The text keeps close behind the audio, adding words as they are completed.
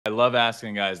I love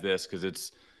asking guys this because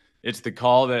it's the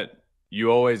call that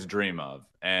you always dream of.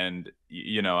 And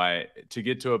I to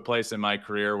get to a place in my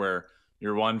career where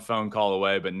you're one phone call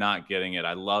away, but not getting it.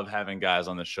 I love having guys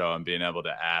on the show and being able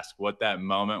to ask what that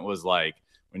moment was like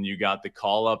when you got the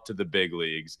call up to the big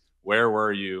leagues. Where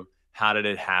were you? How did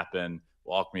it happen?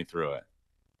 Walk me through it.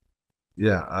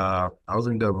 Yeah, I was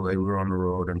in Double A. We were on the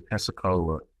road in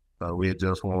Pensacola. We had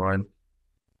just won,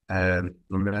 and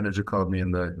the manager called me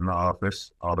in the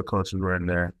office. All the coaches were in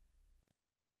there.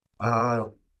 Uh,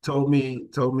 told me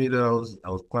that I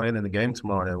was playing in the game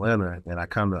tomorrow in Atlanta, and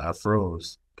I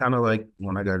froze. Kind of like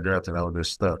when I got drafted, I was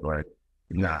just stuck. Like,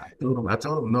 nah. I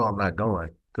told him no, I'm not going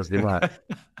because you're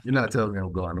not telling me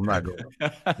I'm going. I'm not going.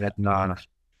 Yeah, nah.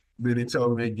 Then he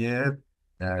told me again,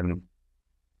 and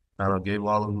I gave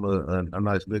all of them a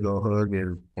nice big old hug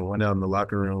and went out in the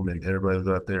locker room and everybody was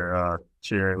out there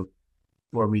cheering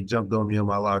for me, jumped on me in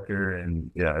my locker and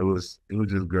yeah, it was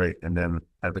just great. And then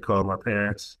I had to call my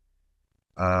parents.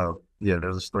 Yeah,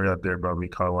 there's a story out there about me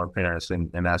calling my parents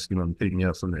and asking them to pick me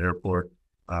up from the airport.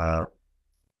 Uh,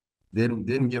 didn't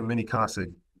give them any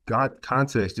context. Got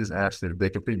context, just asked if they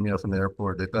could pick me up from the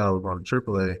airport. They thought I was going to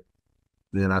AAA.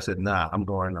 Then I said, nah, I'm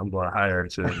going higher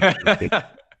to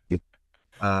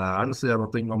honestly, I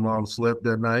don't think my mom slept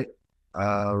that night.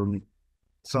 Um,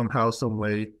 Somehow, some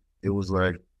way, it was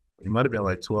like it might have been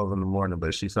like 12 in the morning,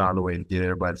 but she found a way to get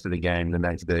everybody to the game the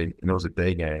next day, and it was a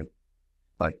day game.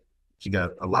 Like she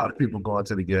got a lot of people going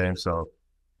to the game, so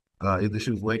either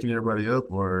she was waking everybody up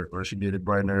or she did it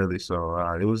bright and early. So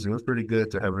it was pretty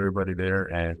good to have everybody there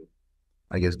and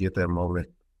I guess get that moment.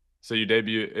 So you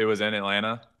debut, it was in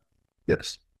Atlanta?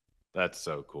 Yes. That's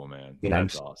so cool, man. Yeah.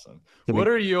 That's awesome. What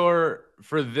are your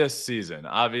for this season?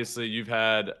 Obviously, you've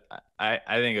had I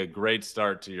think a great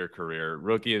start to your career.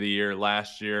 Rookie of the year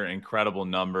last year, incredible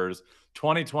numbers.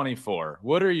 2024.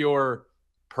 What are your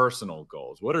personal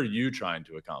goals? What are you trying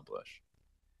to accomplish?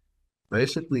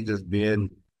 Basically just being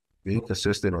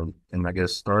consistent and I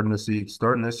guess starting this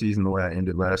season the way I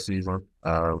ended last season.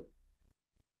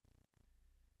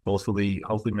 Hopefully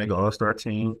make an all-star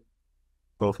team.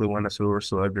 Hopefully win a silver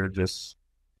slugger. Just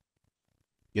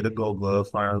get a gold glove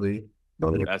finally.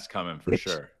 That's coming for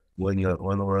sure. Win the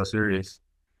World Series.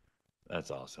 That's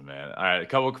awesome, man. All right, a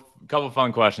couple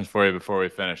fun questions for you before we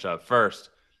finish up. First,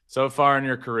 so far in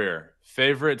your career,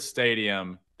 favorite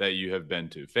stadium that you have been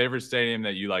to? Favorite stadium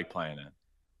that you like playing in?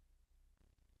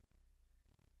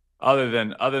 Other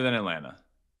than Atlanta.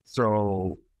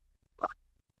 So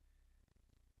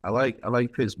I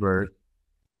like Pittsburgh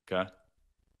Okay.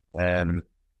 and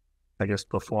I guess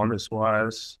performance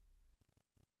wise,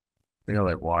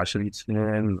 like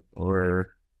Washington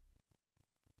or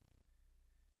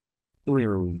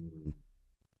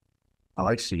I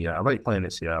like Seattle. I like playing in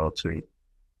Seattle too.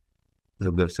 It's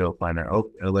a good field playing there.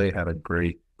 Oh, LA had a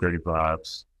great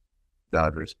vibes.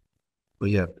 Dodgers. But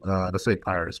yeah, let's say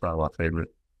Pirates probably my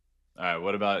favorite. All right.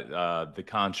 What about the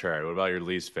contrary? What about your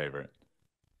least favorite?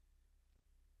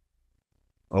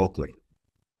 Oakland.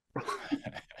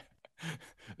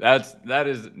 That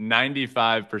is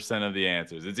 95% of the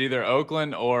answers. It's either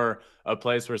Oakland or a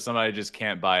place where somebody just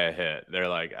can't buy a hit. They're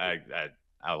like,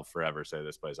 I'll forever say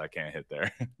this place. I can't hit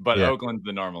there. But Yeah, Oakland's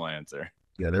the normal answer.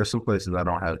 yeah. There's some places I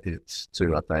don't have hits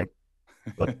too, I think.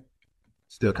 But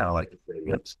still kind of like the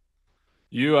stadiums.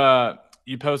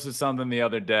 You posted something the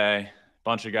other day.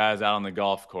 Bunch of guys out on the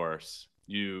golf course.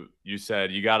 You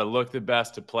said you got to look the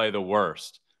best to play the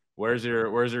worst. Where's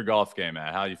your golf game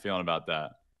at? How are you feeling about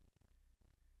that?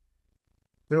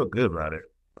 Feel good about it.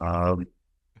 Um,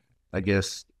 I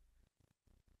guess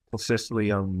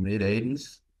consistently on mid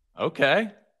 80s,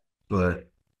 Okay. but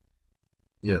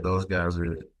yeah, those guys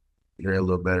are they're a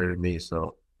little better than me.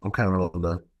 So I'm kind of on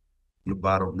the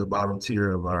bottom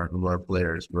tier of our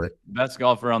players. But Best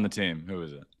golfer on the team. Who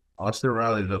is it? Austin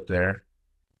Riley's up there.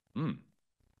 Hmm.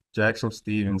 Jackson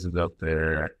Stevens is up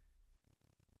there.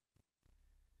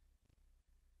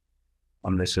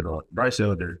 I'm missing on Bryce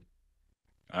Elder.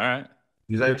 All right.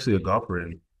 He's actually a golfer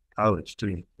in college too,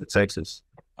 in Texas.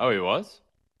 Oh, he was?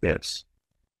 Yes,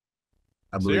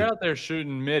 I So you're believe. out there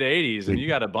shooting mid 80s and you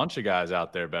got a bunch of guys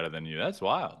out there better than you. That's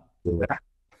wild. Yeah.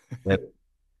 But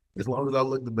as long as I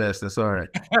look the best, that's all right.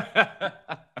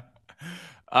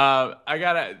 I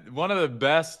got one of the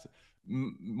best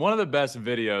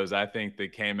videos I think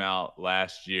that came out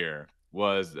last year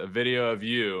was a video of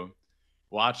you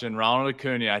watching Ronald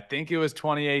Acuña. I think it was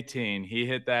 2018. He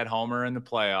hit that homer in the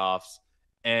playoffs,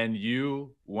 and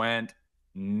you went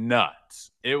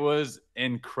nuts. It was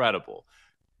incredible.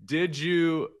 Did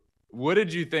you? What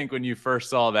did you think when you first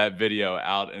saw that video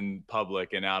out in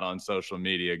public and out on social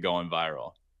media going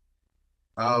viral?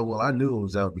 Well, I knew it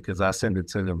was out because I sent it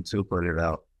to them to put it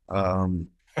out.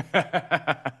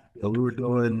 We were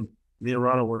doing, me and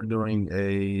Ronald were doing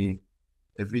a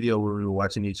video where we were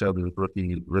watching each other's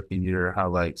rookie year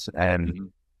highlights, and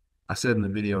Mhm. I said in the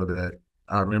video that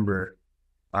I remember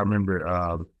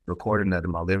recording that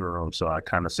in my living room, so I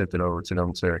kind of sent it over to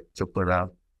them to put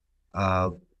out.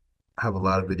 Uh, I have a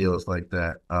lot of videos like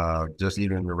that, just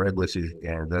even in the regular season,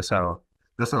 and that's how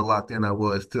locked in I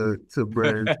was to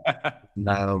Braves.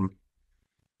 Um,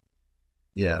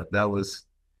 yeah, that was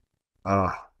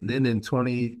uh then in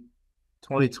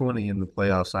 2020 in the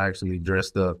playoffs, I actually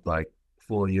dressed up like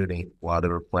full uni while they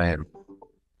were playing,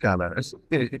 kind of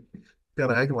kind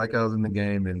of acting like I was in the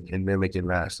game and mimicking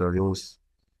that. So it was,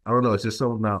 I don't know, it's just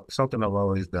something I've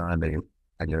always done, and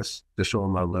I guess to show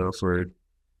my love for,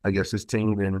 I guess, this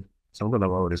team, and something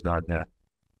I've always done. Yeah.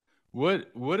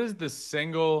 What is the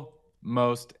single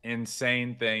most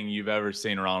insane thing you've ever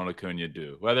seen Ronald Acuna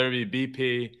do? Whether it be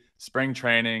BP, spring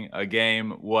training, a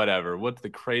game, whatever. What's the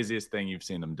craziest thing you've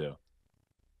seen him do?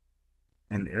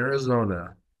 In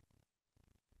Arizona,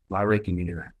 my ranking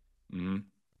year, Hmm.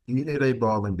 he hit a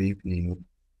ball in BP,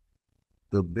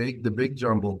 the big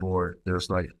jumbo board. There's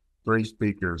like three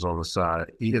speakers on the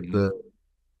side. He hit Hmm. the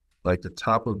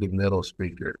top of the middle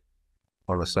speaker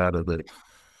on the side of the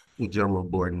jumbo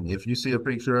board. And if you see a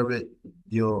picture of it,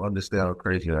 you'll understand how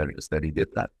crazy that is that he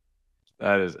did that.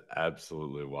 That is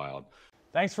absolutely wild.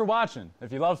 Thanks for watching.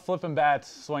 If you love flipping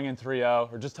bats, swinging 3-0,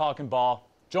 or just talking ball,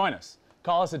 join us.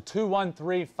 Call us at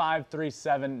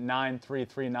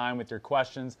 213-537-9339 with your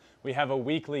questions. We have a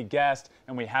weekly guest,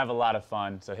 and we have a lot of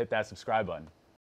fun, so hit that subscribe button.